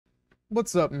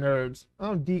What's up, nerds?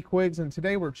 I'm D-Quigs, and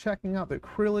today we're checking out the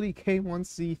Creality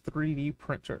K1C 3D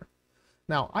printer.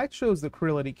 Now, I chose the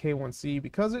Creality K1C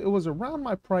because it was around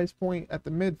my price point at the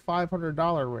mid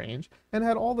 $500 range and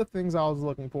had all the things I was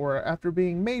looking for after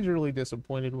being majorly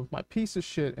disappointed with my piece of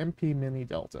shit MP Mini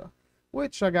Delta,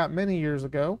 which I got many years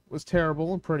ago, was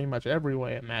terrible in pretty much every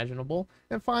way imaginable,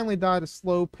 and finally died a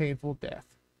slow, painful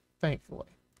death,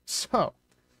 thankfully. So,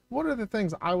 what are the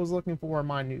things I was looking for in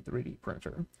my new 3D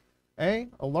printer? A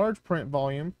large print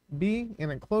volume, B,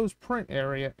 an enclosed print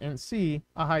area, and C,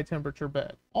 a high temperature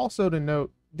bed. Also to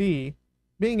note, D,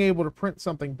 being able to print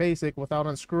something basic without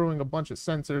unscrewing a bunch of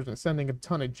sensors and sending a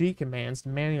ton of G commands to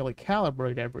manually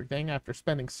calibrate everything after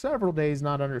spending several days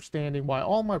not understanding why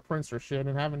all my prints are shit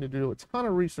and having to do a ton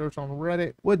of research on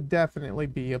Reddit would definitely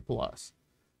be a plus.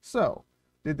 So,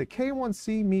 did the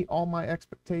K1C meet all my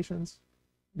expectations?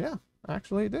 Yeah,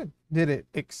 actually it did. Did it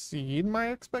exceed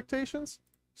my expectations?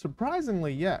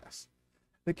 Surprisingly, yes.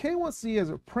 The K1C has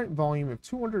a print volume of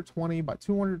 220 by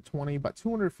 220 by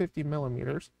 250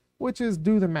 millimeters, which is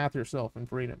do the math yourself in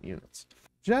freedom units.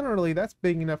 Generally, that's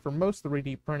big enough for most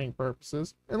 3D printing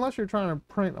purposes, unless you're trying to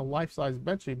print a life-size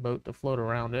benchy boat to float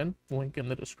around in, link in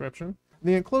the description.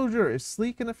 The enclosure is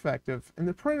sleek and effective, and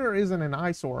the printer isn't an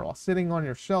eyesore while sitting on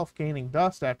your shelf gaining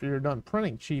dust after you're done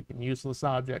printing cheap and useless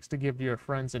objects to give to your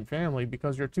friends and family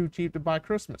because you're too cheap to buy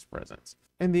Christmas presents.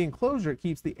 And the enclosure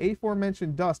keeps the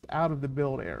aforementioned dust out of the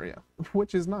build area,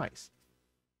 which is nice.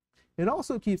 It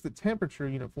also keeps the temperature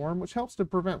uniform, which helps to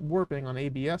prevent warping on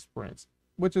ABS prints,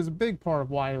 which is a big part of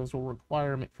why it was a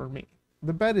requirement for me.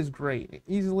 The bed is great. It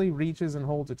easily reaches and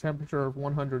holds a temperature of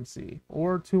 100°C,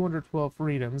 or 212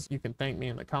 freedoms. You can thank me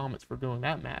in the comments for doing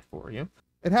that math for you.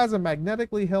 It has a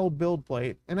magnetically held build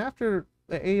plate, and after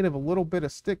the aid of a little bit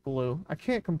of stick glue, I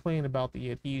can't complain about the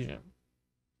adhesion.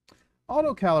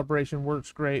 Auto calibration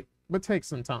works great, but takes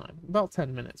some time, about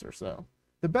 10 minutes or so.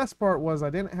 The best part was I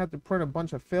didn't have to print a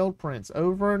bunch of failed prints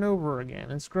over and over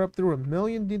again and scrub through a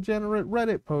million degenerate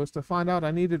Reddit posts to find out I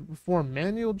needed to perform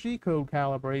manual G-code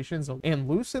calibrations and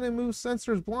loosen and move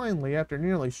sensors blindly after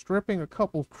nearly stripping a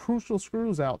couple crucial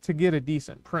screws out to get a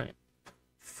decent print.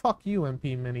 Fuck you,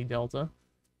 MP Mini Delta.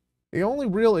 The only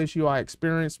real issue I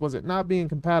experienced was it not being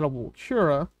compatible with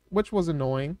Cura, which was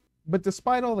annoying, but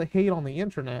despite all the hate on the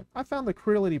internet, I found the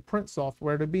Creality print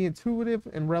software to be intuitive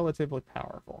and relatively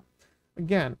powerful.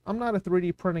 Again, I'm not a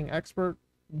 3D printing expert,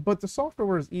 but the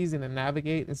software is easy to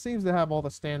navigate and seems to have all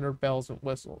the standard bells and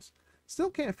whistles. Still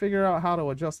can't figure out how to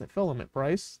adjust the filament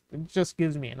price. It just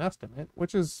gives me an estimate,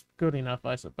 which is good enough,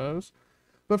 I suppose.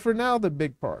 But for now, the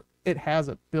big part. It has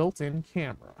a built-in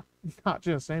camera. Not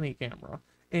just any camera.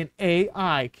 An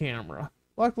AI camera.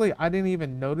 Luckily, I didn't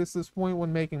even notice this point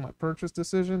when making my purchase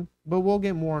decision, but we'll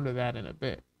get more into that in a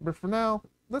bit. But for now,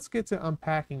 let's get to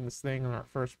unpacking this thing in our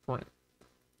first print.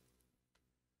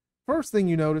 First thing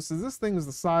you notice is this thing is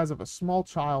the size of a small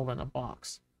child in a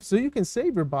box. So you can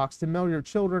save your box to mail your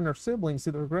children or siblings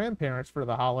to their grandparents for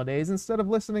the holidays instead of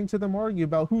listening to them argue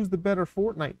about who's the better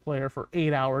Fortnite player for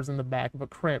 8 hours in the back of a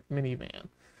cramped minivan.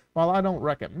 While I don't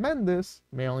recommend this,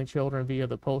 mailing children via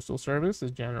the postal service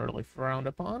is generally frowned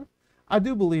upon, I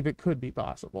do believe it could be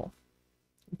possible.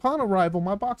 Upon arrival,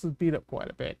 my box was beat up quite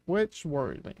a bit, which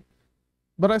worried me.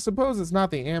 But I suppose it's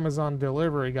not the Amazon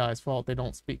delivery guy's fault they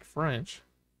don't speak French.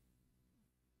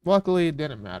 Luckily, it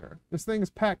didn't matter. This thing is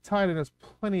packed tight and has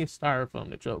plenty of styrofoam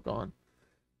to choke on.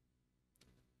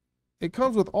 It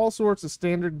comes with all sorts of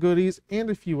standard goodies and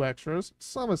a few extras.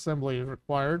 Some assembly is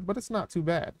required, but it's not too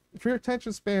bad. If your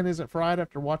attention span isn't fried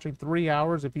after watching 3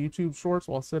 hours of YouTube shorts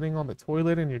while sitting on the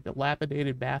toilet in your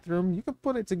dilapidated bathroom, you can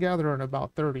put it together in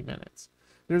about 30 minutes.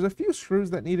 There's a few screws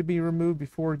that need to be removed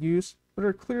before use, but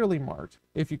are clearly marked.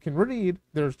 If you can read,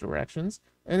 there's directions,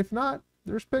 and if not,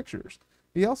 there's pictures.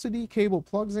 The LCD cable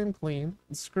plugs in clean,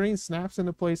 the screen snaps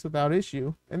into place without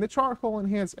issue, and the charcoal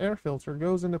enhanced air filter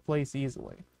goes into place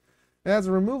easily. It has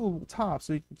a removable top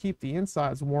so you can keep the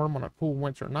insides warm on a cool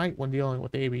winter night when dealing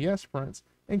with ABS prints,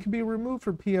 and can be removed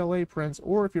for PLA prints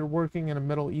or if you're working in a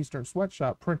Middle Eastern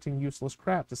sweatshop printing useless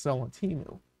crap to sell on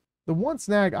Temu. The one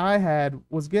snag I had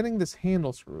was getting this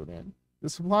handle screwed in. The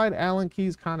supplied Allen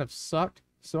keys kind of sucked,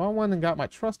 so I went and got my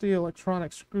trusty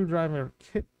electronic screwdriver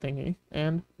kit thingy,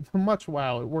 and much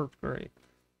wow, it worked great.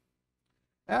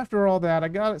 After all that, I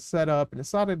got it set up and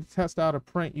decided to test out a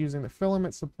print using the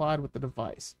filament supplied with the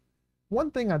device. One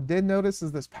thing I did notice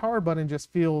is this power button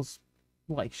just feels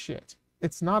like shit.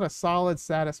 It's not a solid,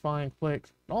 satisfying click.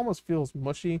 It almost feels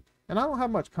mushy, and I don't have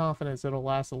much confidence it'll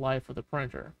last the life of the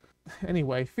printer.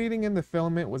 Anyway, feeding in the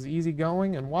filament was easy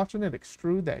going, and watching it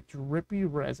extrude that drippy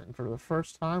resin for the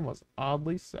first time was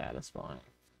oddly satisfying.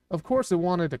 Of course, it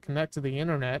wanted to connect to the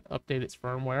internet, update its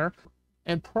firmware,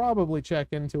 and probably check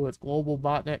into its global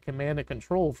botnet command and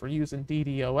control for using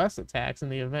DDoS attacks in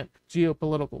the event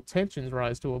geopolitical tensions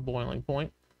rise to a boiling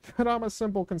point. But I'm a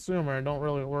simple consumer and don't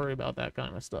really worry about that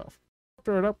kind of stuff.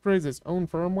 After it upgrades its own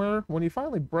firmware, when you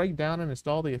finally break down and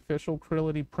install the official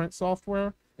Creality print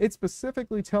software, it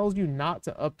specifically tells you not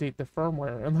to update the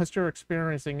firmware unless you're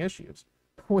experiencing issues,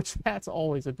 which that's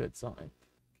always a good sign.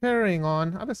 Carrying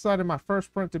on, I decided my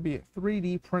first print to be a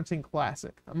 3D printing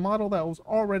classic, a model that was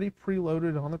already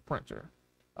preloaded on the printer,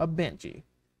 a benchy.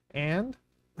 And,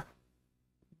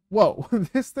 whoa,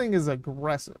 this thing is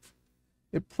aggressive.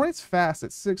 It prints fast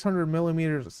at 600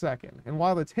 millimeters a second, and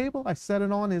while the table I set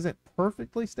it on isn't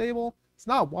perfectly stable, it's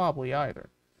not wobbly either.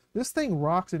 This thing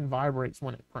rocks and vibrates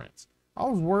when it prints. I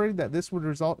was worried that this would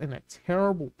result in a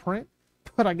terrible print,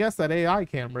 but I guess that AI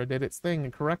camera did its thing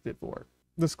and corrected for it.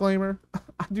 Disclaimer,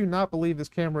 I do not believe this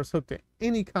camera is hooked to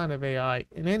any kind of AI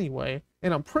in any way,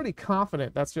 and I'm pretty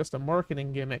confident that's just a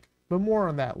marketing gimmick, but more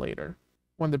on that later.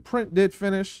 When the print did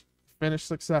finish, it finished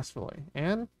successfully,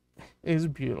 and is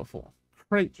beautiful.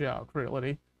 Great job,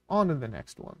 Creality. On to the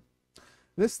next one.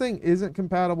 This thing isn't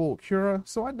compatible with Cura,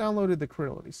 so I downloaded the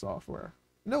Creality software.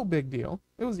 No big deal.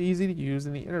 It was easy to use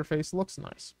and the interface looks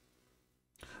nice.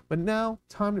 But now,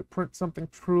 time to print something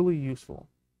truly useful.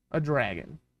 A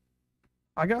dragon.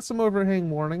 I got some overhang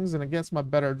warnings and against my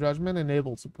better judgment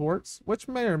enabled supports, which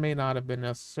may or may not have been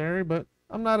necessary, but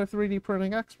I'm not a 3D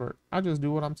printing expert. I just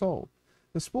do what I'm told.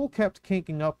 The spool kept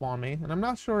kinking up on me, and I'm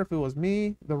not sure if it was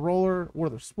me, the roller, or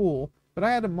the spool, but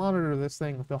I had to monitor this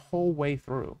thing the whole way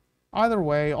through. Either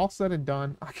way, all said and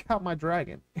done, I got my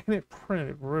dragon, and it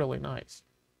printed really nice.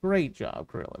 Great job,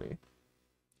 Creality.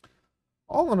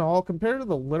 All in all, compared to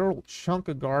the literal chunk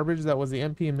of garbage that was the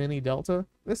MP Mini Delta,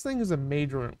 this thing is a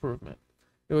major improvement.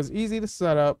 It was easy to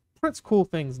set up, prints cool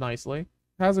things nicely,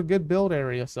 has a good build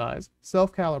area size,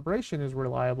 self-calibration is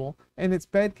reliable, and its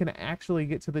bed can actually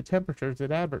get to the temperatures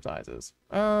it advertises.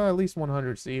 At least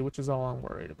 100°C, which is all I'm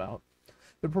worried about.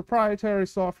 The proprietary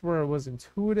software was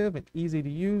intuitive and easy to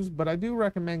use, but I do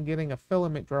recommend getting a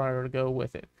filament dryer to go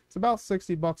with it. It's about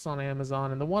 $60 on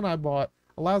Amazon, and the one I bought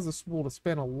allows the spool to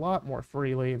spin a lot more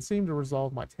freely and seemed to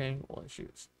resolve my tangle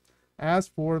issues. As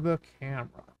for the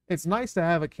camera, it's nice to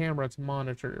have a camera to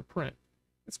monitor your print.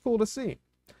 It's cool to see.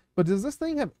 But does this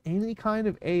thing have any kind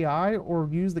of AI or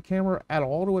use the camera at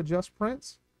all to adjust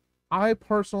prints? I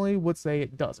personally would say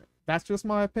it doesn't. That's just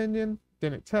my opinion.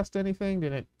 Didn't test anything,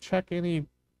 didn't check any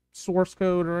source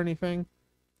code or anything.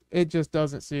 It just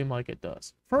doesn't seem like it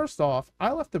does. First off,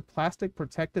 I left the plastic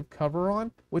protective cover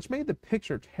on, which made the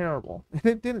picture terrible, and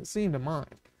it didn't seem to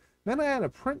mind. Then I had a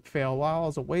print fail while I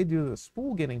was away due to the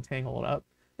spool getting tangled up,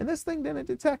 and this thing didn't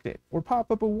detect it, or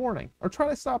pop up a warning, or try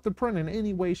to stop the print in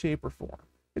any way, shape, or form.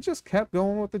 It just kept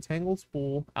going with the tangled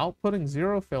spool, outputting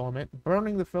 0 filament,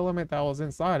 burning the filament that was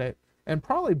inside it, and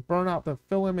probably burn out the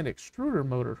filament extruder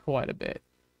motor quite a bit.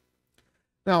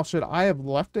 Now, should I have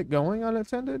left it going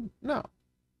unattended? No.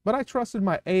 But I trusted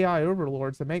my AI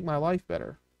overlords to make my life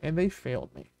better, and they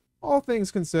failed me. All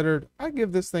things considered, I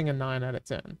give this thing a 9 out of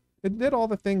 10. It did all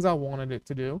the things I wanted it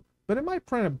to do, but it might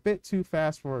print a bit too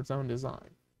fast for its own design.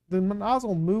 The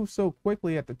nozzle moves so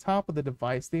quickly at the top of the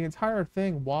device, the entire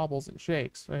thing wobbles and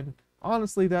shakes, and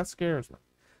honestly, that scares me.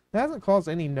 It hasn't caused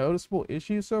any noticeable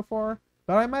issues so far,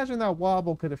 but I imagine that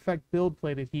wobble could affect build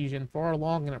plate adhesion far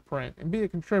along in a print and be a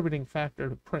contributing factor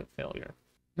to print failure.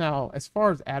 Now, as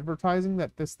far as advertising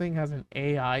that this thing has an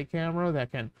AI camera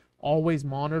that can always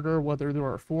monitor whether there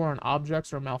are foreign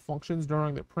objects or malfunctions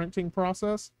during the printing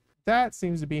process, that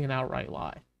seems to be an outright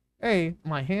lie. A,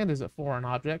 my hand is a foreign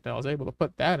object, I was able to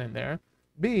put that in there.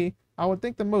 B, I would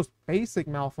think the most basic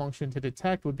malfunction to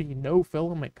detect would be no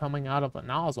filament coming out of a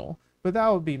nozzle, but that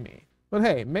would be me. But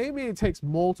hey, maybe it takes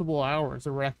multiple hours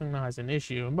to recognize an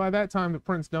issue, and by that time the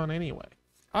print's done anyway.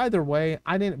 Either way,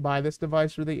 I didn't buy this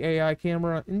device for the AI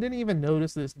camera and didn't even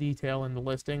notice this detail in the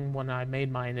listing when I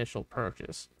made my initial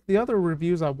purchase. The other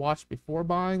reviews I watched before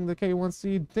buying the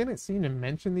K1C didn't seem to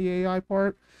mention the AI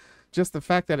part, just the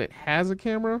fact that it has a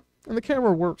camera, and the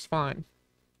camera works fine.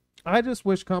 I just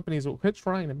wish companies would quit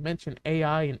trying to mention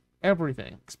AI in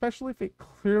everything, especially if it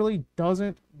clearly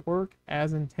doesn't work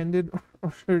as intended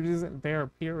or it isn't there,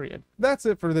 period. That's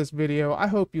it for this video. I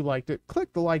hope you liked it.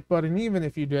 Click the like button even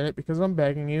if you didn't, because I'm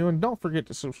begging you, and don't forget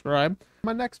to subscribe. In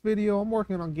my next video, I'm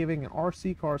working on giving an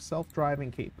RC car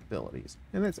self-driving capabilities,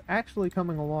 and it's actually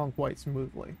coming along quite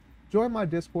smoothly. Join my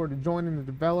Discord to join in the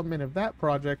development of that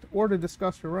project or to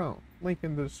discuss your own. Link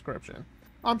in the description.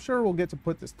 I'm sure we'll get to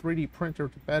put this 3D printer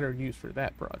to better use for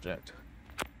that project.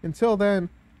 Until then,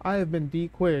 I have been D.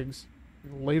 Quiggs.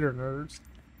 Later, nerds.